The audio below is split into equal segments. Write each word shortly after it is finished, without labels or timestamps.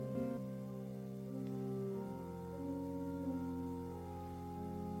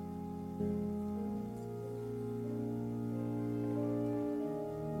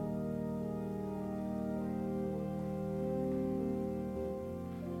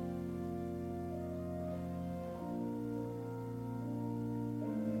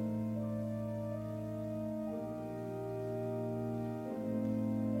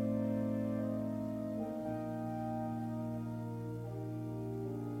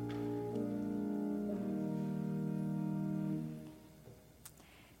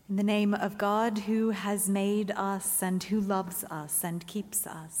In the name of God, who has made us and who loves us and keeps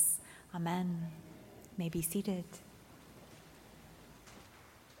us. Amen. You may be seated.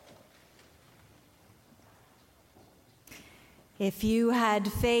 If you had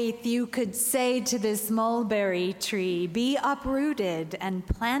faith, you could say to this mulberry tree, "Be uprooted and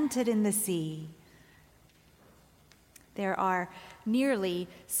planted in the sea." There are nearly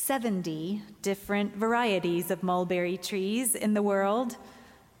 70 different varieties of mulberry trees in the world,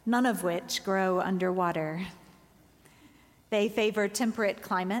 none of which grow underwater. They favor temperate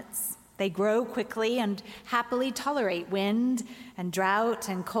climates. They grow quickly and happily tolerate wind and drought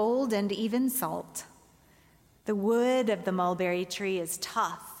and cold and even salt. The wood of the mulberry tree is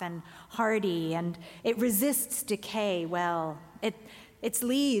tough and hardy, and it resists decay well. Its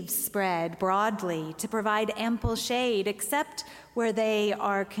leaves spread broadly to provide ample shade, except where they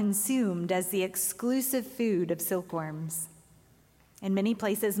are consumed as the exclusive food of silkworms. In many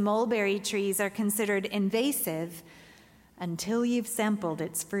places, mulberry trees are considered invasive until you've sampled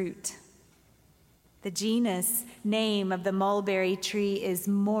its fruit. The genus name of the mulberry tree is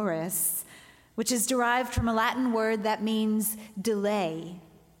Morus, which is derived from a Latin word that means delay,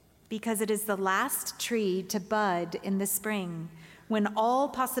 because it is the last tree to bud in the spring, when all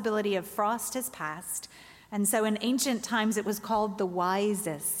possibility of frost has passed, and so in ancient times it was called the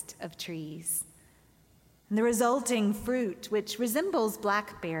wisest of trees. And the resulting fruit, which resembles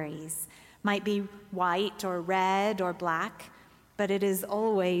blackberries, might be white or red or black, but it is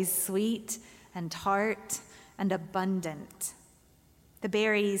always sweet and tart and abundant. The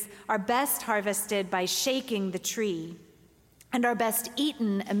berries are best harvested by shaking the tree and are best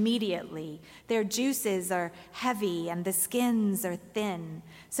eaten immediately. Their juices are heavy and the skins are thin,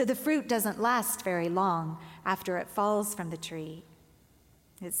 so the fruit doesn't last very long after it falls from the tree.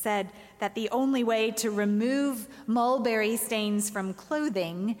 It's said that the only way to remove mulberry stains from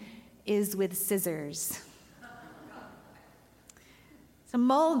clothing is with scissors. So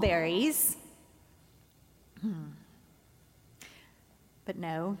mulberries, but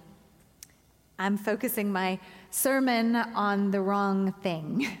no, I'm focusing my sermon on the wrong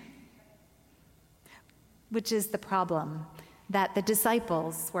thing, which is the problem that the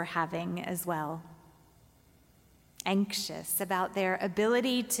disciples were having as well. Anxious about their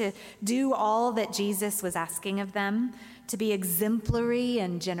ability to do all that Jesus was asking of them, to be exemplary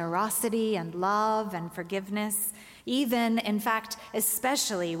in generosity and love and forgiveness, even, in fact,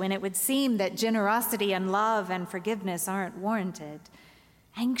 especially when it would seem that generosity and love and forgiveness aren't warranted.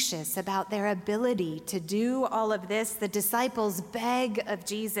 Anxious about their ability to do all of this, the disciples beg of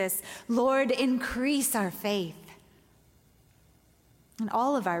Jesus, "Lord, increase our faith." And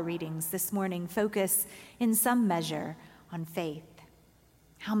all of our readings this morning focus in some measure on faith.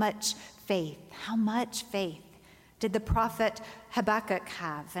 How much faith did the prophet Habakkuk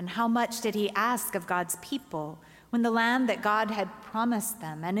have, and how much did he ask of God's people when the land that God had promised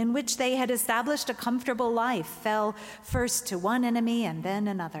them and in which they had established a comfortable life fell first to one enemy and then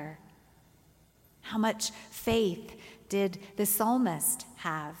another? How much faith did the psalmist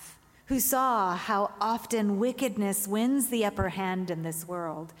have, who saw how often wickedness wins the upper hand in this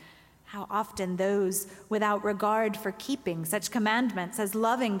world, how often those without regard for keeping such commandments as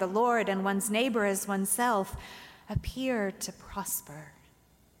loving the Lord and one's neighbor as oneself appear to prosper?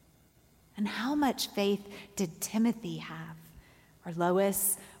 And how much faith did Timothy have, or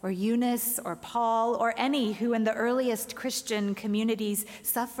Lois, or Eunice, or Paul, or any who in the earliest Christian communities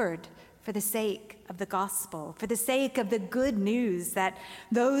suffered for the sake of the gospel, for the sake of the good news that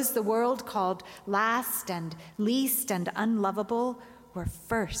those the world called last and least and unlovable were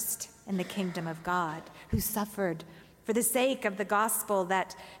first in the kingdom of God, who suffered for the sake of the gospel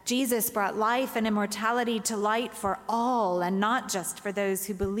that Jesus brought life and immortality to light for all and not just for those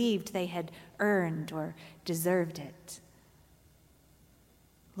who believed they had earned or deserved it.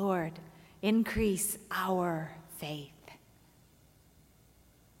 Lord, increase our faith.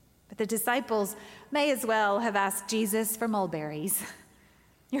 But the disciples may as well have asked Jesus for mulberries.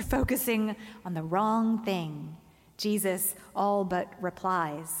 You're focusing on the wrong thing. Jesus all but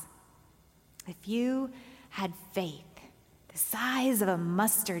replies, "If you had faith the size of a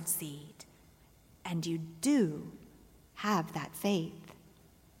mustard seed, and you do have that faith."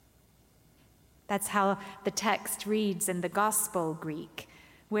 That's how the text reads in the Gospel Greek,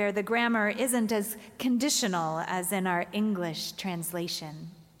 where the grammar isn't as conditional as in our English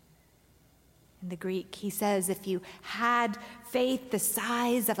translation. In the Greek, he says, if you had faith the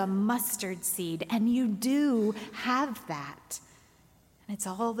size of a mustard seed, and you do have that, and it's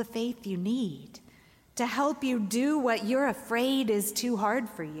all the faith you need to help you do what you're afraid is too hard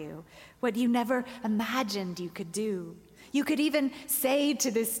for you, what you never imagined you could do. You could even say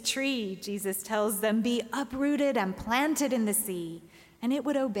to this tree, Jesus tells them, be uprooted and planted in the sea, and it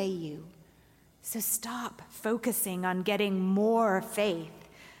would obey you. So stop focusing on getting more faith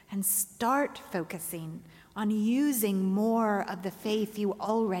and start focusing on using more of the faith you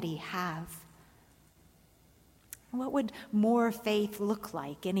already have. What would more faith look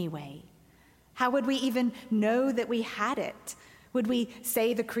like anyway? How would we even know that we had it? Would we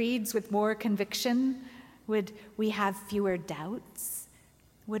say the creeds with more conviction? Would we have fewer doubts?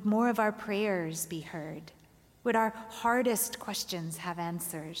 Would more of our prayers be heard? Would our hardest questions have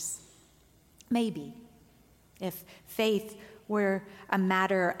answers? Maybe, if faith were a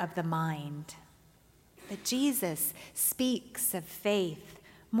matter of the mind. But Jesus speaks of faith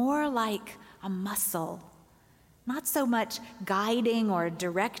more like a muscle, not so much guiding or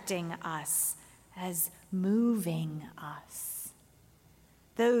directing us as moving us.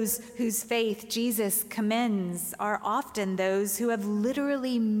 Those whose faith Jesus commends are often those who have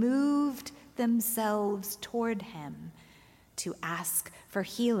literally moved themselves toward him to ask for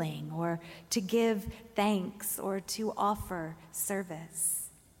healing or to give thanks or to offer service.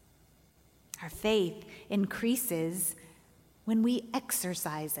 Our faith increases when we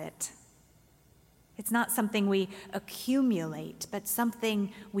exercise it. It's not something we accumulate, but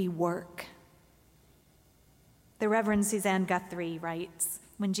something we work. The Reverend Suzanne Guthrie writes,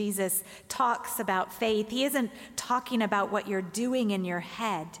 when Jesus talks about faith, he isn't talking about what you're doing in your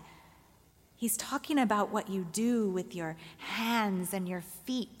head. He's talking about what you do with your hands and your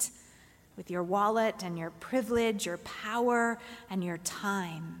feet, with your wallet and your privilege, your power and your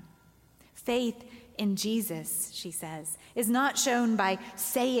time. Faith in Jesus, she says, is not shown by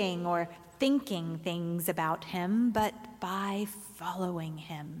saying or thinking things about him, but by following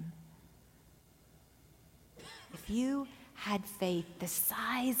him. If you had faith the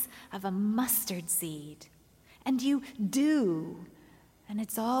size of a mustard seed, and you do, and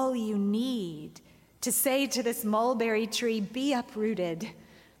it's all you need to say to this mulberry tree, be uprooted,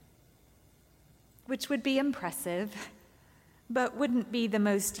 which would be impressive, but wouldn't be the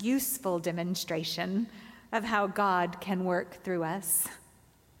most useful demonstration of how God can work through us.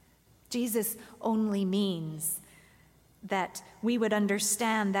 Jesus only means that we would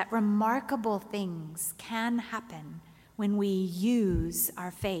understand that remarkable things can happen when we use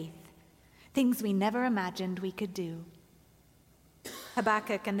our faith, things we never imagined we could do.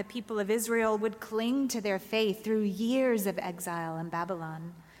 Habakkuk and the people of Israel would cling to their faith through years of exile in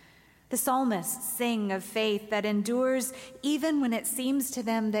Babylon. The psalmists sing of faith that endures even when it seems to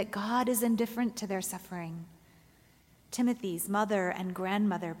them that God is indifferent to their suffering. Timothy's mother and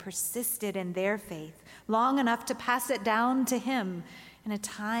grandmother persisted in their faith long enough to pass it down to him in a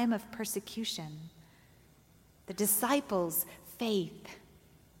time of persecution. The disciples' faith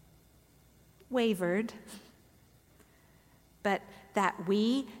wavered, but that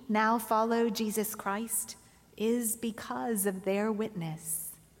we now follow Jesus Christ is because of their witness.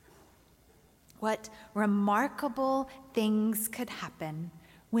 What remarkable things could happen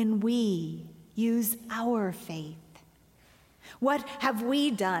when we use our faith? What have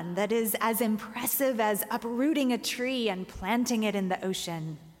we done that is as impressive as uprooting a tree and planting it in the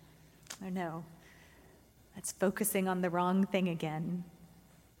ocean? Oh no, that's focusing on the wrong thing again.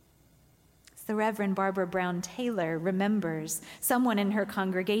 The Reverend Barbara Brown Taylor remembers someone in her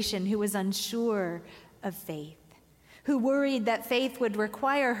congregation who was unsure of faith, who worried that faith would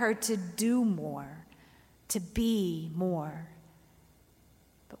require her to do more, to be more.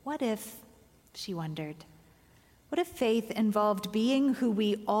 But what if, she wondered, what if faith involved being who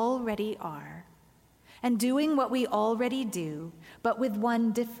we already are and doing what we already do, but with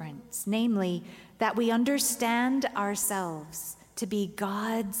one difference, namely that we understand ourselves to be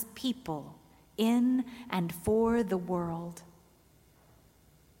God's people in and for the world?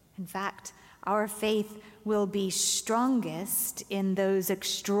 In fact, our faith will be strongest in those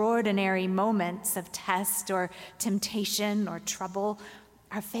extraordinary moments of test or temptation or trouble.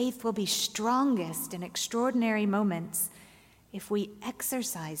 Our faith will be strongest in extraordinary moments if we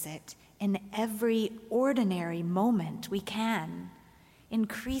exercise it in every ordinary moment we can,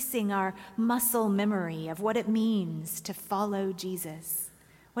 increasing our muscle memory of what it means to follow Jesus,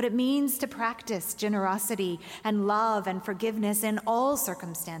 what it means to practice generosity and love and forgiveness in all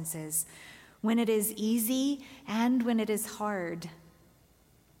circumstances, when it is easy and when it is hard.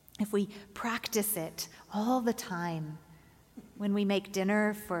 If we practice it all the time, when we make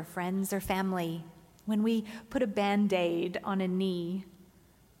dinner for friends or family, when we put a Band-Aid on a knee,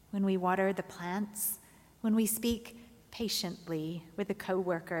 when we water the plants, when we speak patiently with a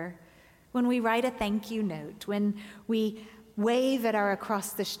coworker, when we write a thank you note, when we wave at our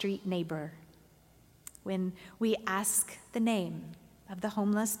across-the-street neighbor, when we ask the name of the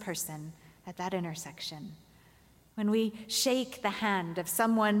homeless person at that intersection, when we shake the hand of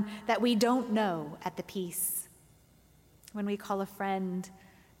someone that we don't know at the peace, when we call a friend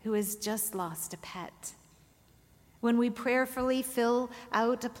who has just lost a pet, when we prayerfully fill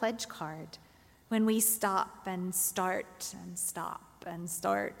out a pledge card, when we stop and start and stop and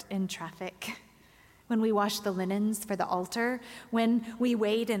start in traffic, when we wash the linens for the altar, when we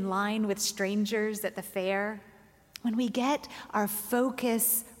wait in line with strangers at the fair, when we get our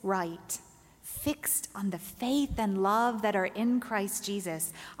focus right, fixed on the faith and love that are in Christ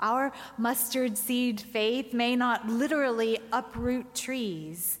Jesus, our mustard seed faith may not literally uproot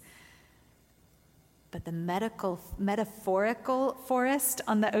trees, but the metaphorical forest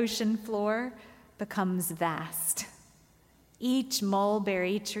on the ocean floor becomes vast. Each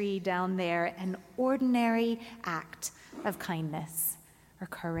mulberry tree down there, an ordinary act of kindness or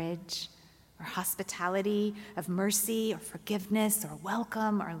courage or hospitality, of mercy or forgiveness or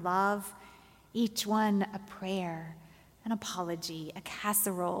welcome or love. Each one a prayer, an apology, a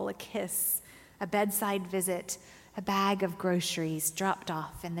casserole, a kiss, a bedside visit, a bag of groceries dropped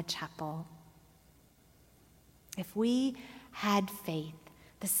off in the chapel. If we had faith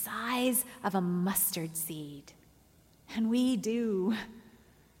the size of a mustard seed, and we do,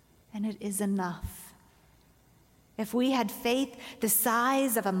 and it is enough. If we had faith the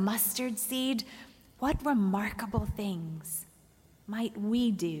size of a mustard seed, what remarkable things might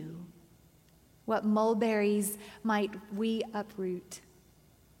we do? What mulberries might we uproot?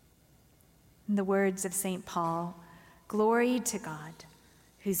 In the words of St. Paul, glory to God,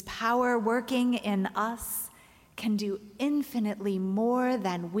 whose power working in us can do infinitely more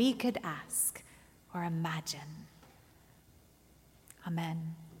than we could ask or imagine.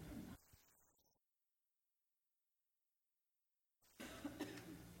 Amen.